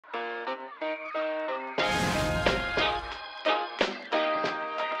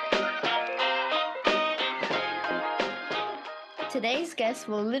Today's guest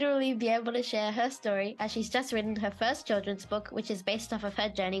will literally be able to share her story as she's just written her first children's book, which is based off of her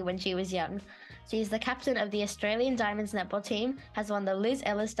journey when she was young. She's the captain of the Australian Diamonds netball team, has won the Liz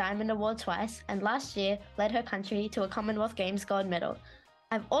Ellis Diamond Award twice, and last year led her country to a Commonwealth Games gold medal.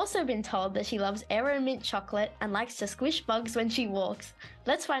 I've also been told that she loves Aero Mint chocolate and likes to squish bugs when she walks.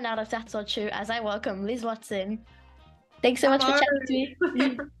 Let's find out if that's all true as I welcome Liz Watson. Thanks so much for Hello. chatting to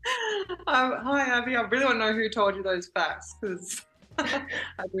me. Hi, Abby. I really want to know who told you those facts because I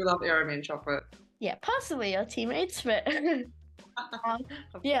do love Aeromin chocolate. Yeah, possibly your teammates, but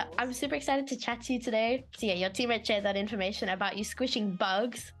yeah, I'm super excited to chat to you today. So yeah, your teammate shared that information about you squishing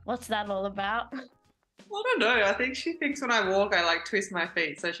bugs. What's that all about? I don't know. I think she thinks when I walk, I like twist my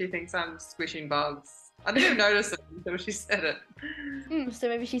feet, so she thinks I'm squishing bugs. I didn't even notice it until she said it. So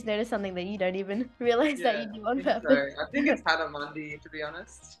maybe she's noticed something that you don't even realize that Yeah, you do I on think purpose. so. I think it's Hannah Mundy, to be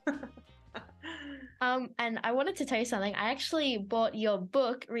honest. And I wanted to tell you something. I actually bought your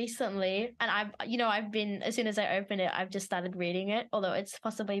book recently, and I've been, as soon as I opened it, I've just started reading it, although it's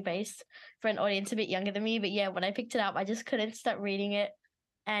possibly based for an audience a bit younger than me. But yeah, when I picked it up, I just couldn't stop reading it.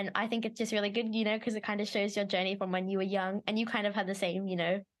 And I think it's just really good, because it kind of shows your journey from when you were young, and you kind of had the same,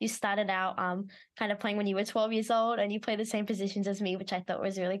 you started out kind of playing when you were 12 years old, and you play the same positions as me, which I thought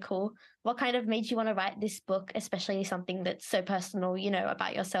was really cool. What kind of made you want to write this book, especially something that's so personal,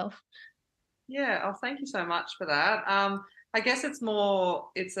 about yourself? Yeah, oh, thank you so much for that. I guess it's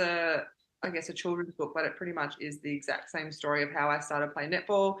a children's book, but it pretty much is the exact same story of how I started playing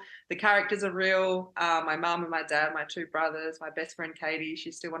netball. The characters are real. My mum and my dad, my two brothers, my best friend Katie,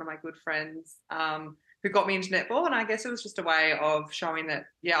 she's still one of my good friends, who got me into netball. And I guess it was just a way of showing that,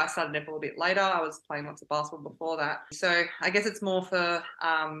 yeah, I started netball a bit later. I was playing lots of basketball before that. So I guess it's more for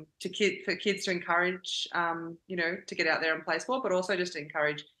kids to encourage, to get out there and play sport, but also just to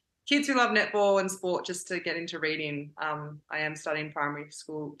encourage kids who love netball and sport just to get into reading. I am studying primary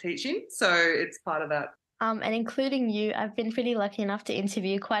school teaching, so it's part of that. And including you, I've been pretty lucky enough to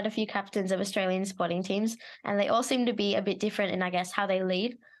interview quite a few captains of Australian sporting teams, and they all seem to be a bit different in, I guess, how they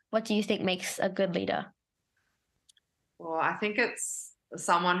lead. What do you think makes a good leader? Well, I think it's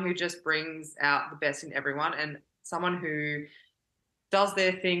someone who just brings out the best in everyone and someone who does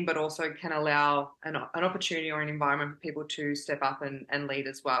their thing, but also can allow an opportunity or an environment for people to step up and lead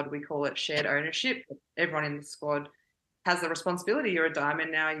as well. We call it shared ownership. Everyone in the squad has the responsibility. You're a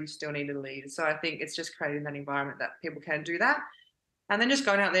diamond now, you still need to lead. So I think it's just creating that environment that people can do that. And then just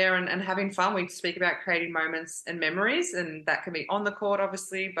going out there and having fun. We speak about creating moments and memories, and that can be on the court,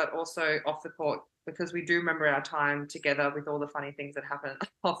 obviously, but also off the court, because we do remember our time together with all the funny things that happen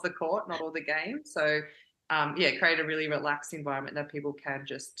off the court, not all the games. So create a really relaxed environment that people can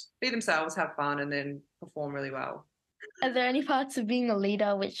just be themselves, have fun, and then perform really well. Are there any parts of being a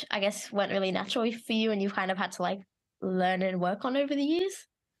leader which I guess weren't really natural for you and you've kind of had to learn and work on over the years?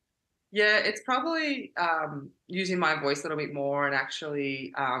 Yeah, it's probably using my voice a little bit more and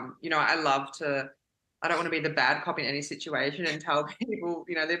actually, I don't want to be the bad cop in any situation and tell people,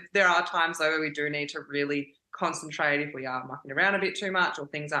 there are times though where we do need to really concentrate if we are mucking around a bit too much or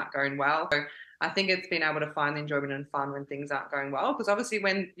things aren't going well. So I think it's been able to find the enjoyment and fun when things aren't going well, because obviously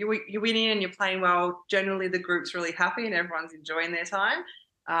when you're winning and you're playing well, generally the group's really happy and everyone's enjoying their time.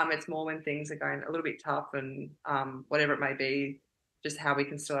 It's more when things are going a little bit tough and whatever it may be, just how we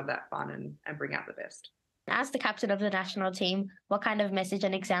can still have that fun and bring out the best. As the captain of the national team, what kind of message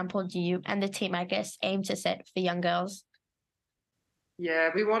and example do you and the team, I guess, aim to set for young girls? Yeah,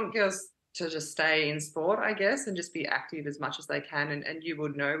 we want girls to just stay in sport, I guess, and just be active as much as they can. And you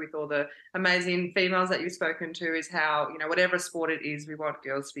would know with all the amazing females that you've spoken to is how, whatever sport it is, we want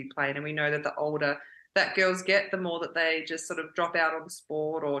girls to be playing. And we know that the older that girls get, the more that they just sort of drop out of the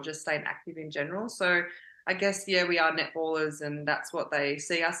sport or just stay active in general. So I guess, yeah, we are netballers and that's what they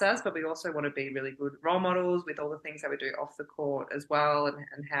see us as, but we also want to be really good role models with all the things that we do off the court as well,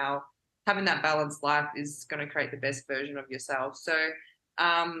 and how having that balanced life is going to create the best version of yourself. So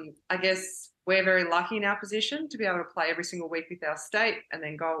I guess we're very lucky in our position to be able to play every single week with our state and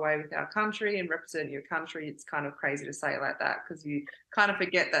then go away with our country and represent your country. It's kind of crazy to say it like that because you kind of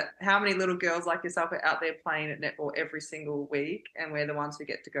forget that how many little girls like yourself are out there playing at netball every single week, and we're the ones who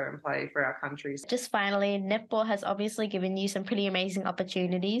get to go and play for our countries. Just finally, netball has obviously given you some pretty amazing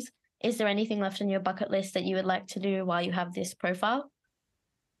opportunities. Is there anything left on your bucket list that you would like to do while you have this profile?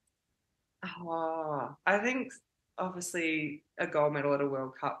 Oh, I think obviously a gold medal at a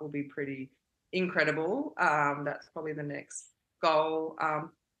World Cup will be pretty incredible. That's probably the next goal.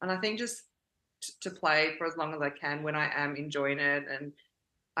 And I think just to play for as long as I can when I am enjoying it. And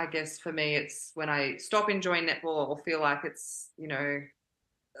I guess for me, it's when I stop enjoying netball or feel like it's,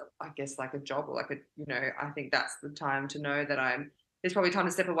 I guess like a job or like a, I think that's the time to know that it's probably time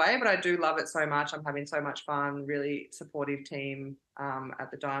to step away, but I do love it so much. I'm having so much fun, really supportive team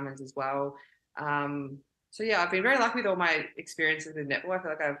at the Diamonds as well. So yeah, I've been very lucky with all my experiences with netball. I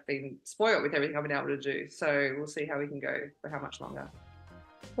feel like I've been spoiled with everything I've been able to do. So we'll see how we can go for how much longer.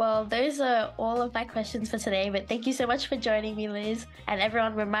 Well, those are all of my questions for today, but thank you so much for joining me, Liz. And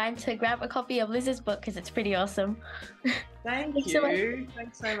everyone, remind to grab a copy of Liz's book because it's pretty awesome. Thank Thanks so much. you.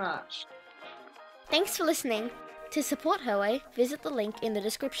 Thanks so much. Thanks for listening. To support Her Way, visit the link in the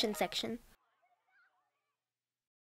description section.